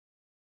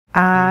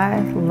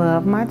I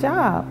love my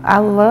job. I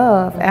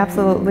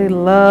absolutely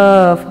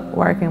love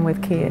working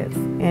with kids.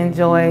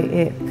 Enjoy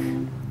it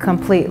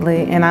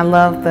completely, and I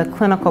love the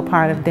clinical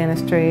part of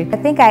dentistry. I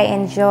think I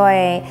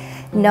enjoy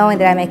knowing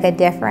that I make a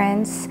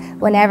difference.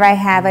 Whenever I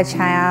have a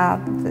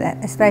child,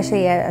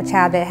 especially a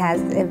child that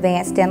has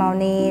advanced dental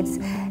needs,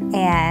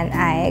 and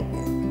I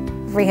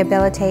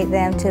rehabilitate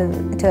them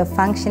to a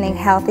functioning,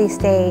 healthy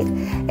state,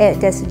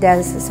 it just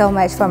does so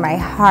much for my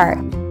heart.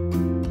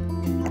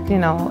 You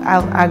know,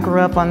 I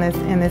grew up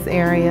in this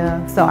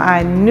area, so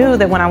I knew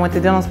that when I went to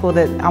dental school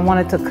that I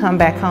wanted to come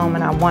back home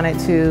and I wanted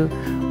to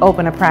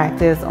open a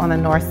practice on the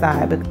north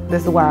side, but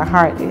this is where our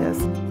heart is.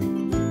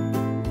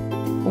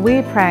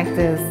 We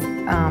practice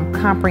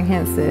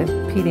comprehensive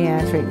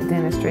pediatric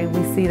dentistry.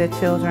 We see the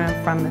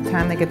children from the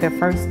time they get their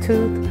first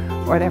tooth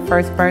or their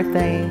first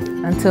birthday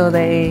until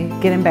they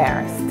get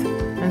embarrassed,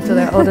 until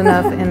they're old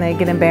enough and they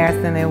get embarrassed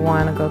and they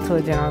want to go to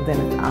a general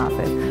dentist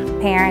office.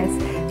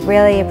 Parents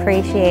really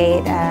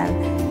appreciate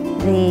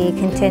the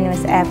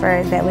continuous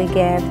effort that we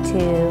give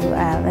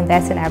to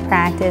invest in our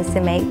practice,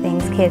 to make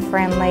things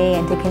kid-friendly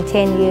and to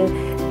continue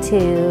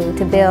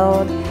to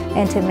build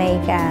and to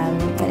make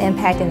an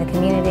impact in the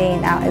community,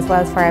 and as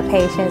well as for our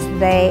patients.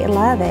 They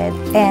love it.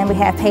 And we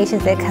have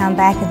patients that come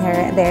back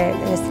and they're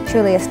just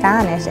truly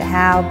astonished at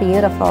how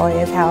beautiful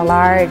it is, how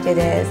large it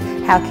is,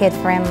 how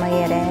kid-friendly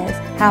it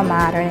is, how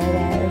modern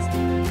it is.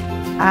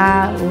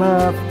 I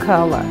love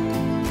color.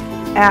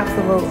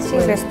 Absolutely.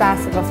 She's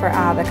responsible for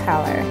all the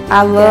color.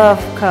 I love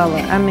color.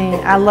 I mean,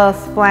 I love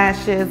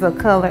splashes of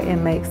color. It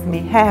makes me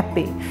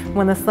happy.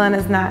 When the sun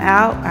is not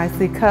out, I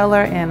see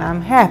color and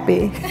I'm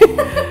happy.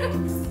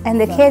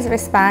 And the kids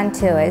respond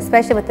to it,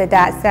 especially with the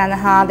dots down the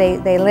hall.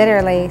 They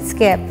literally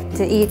skip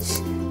to each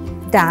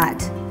dot.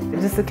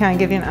 Just to kind of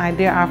give you an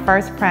idea, our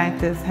first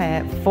practice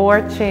had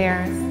 4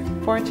 chairs.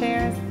 4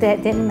 chairs?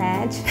 That didn't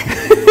match.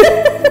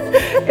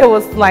 It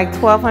was like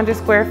 1,200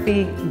 square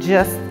feet,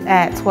 just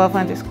at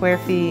 1,200 square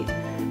feet.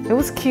 It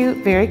was cute,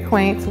 very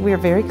quaint. We were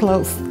very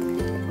close.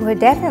 We're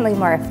definitely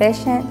more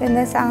efficient in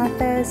this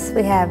office.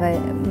 We have a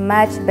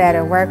much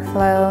better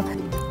workflow.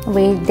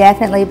 We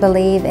definitely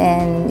believe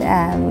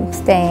in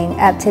staying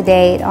up to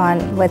date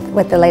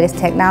with the latest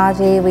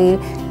technology. We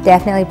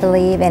definitely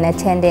believe in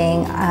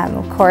attending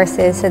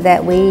courses so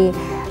that we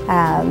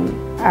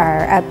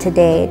are up to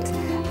date.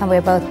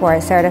 We're both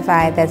board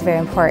certified. That's very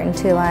important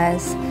to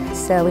us.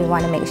 So we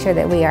want to make sure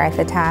that we are at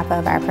the top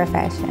of our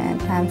profession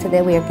so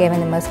that we are giving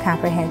the most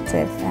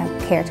comprehensive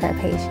care to our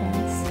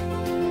patients.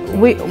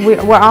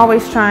 We're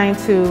always trying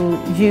to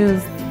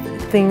use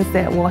things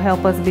that will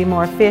help us be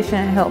more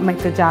efficient, help make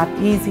the job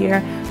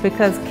easier,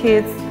 because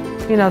kids,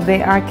 you know,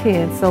 they are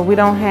kids, so we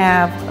don't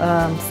have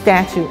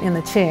statue in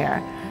the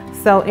chair.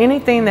 So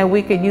anything that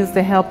we could use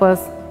to help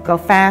us go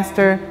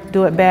faster,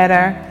 do it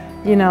better,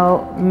 you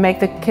know, make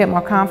the kid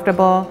more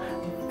comfortable,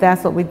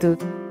 that's what we do.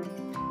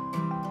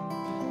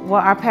 Well,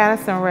 our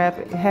Patterson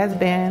rep has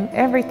been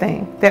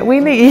everything that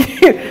we need.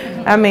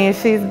 I mean,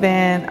 she's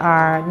been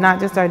not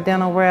just our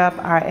dental rep,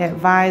 our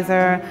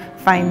advisor,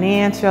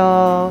 financial.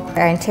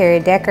 Our interior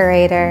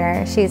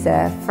decorator, she's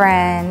a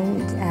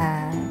friend,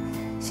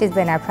 she's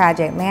been our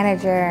project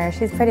manager.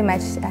 She's pretty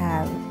much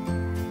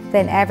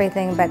been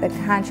everything but the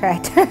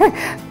contractor.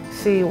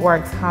 She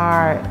works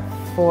hard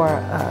for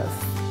us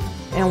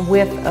and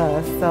with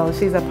us, so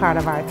she's a part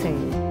of our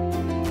team.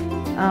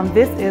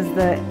 This is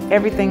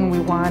everything we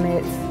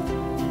wanted.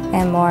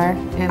 And more.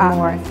 And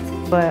more.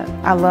 But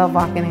I love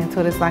walking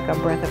into it. It's like a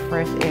breath of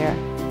fresh air.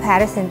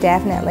 Patterson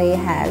definitely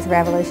has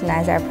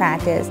revolutionized our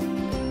practice.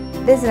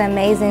 This is an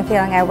amazing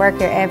feeling. I work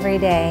here every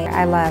day.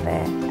 I love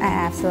it. I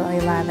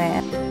absolutely love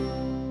it.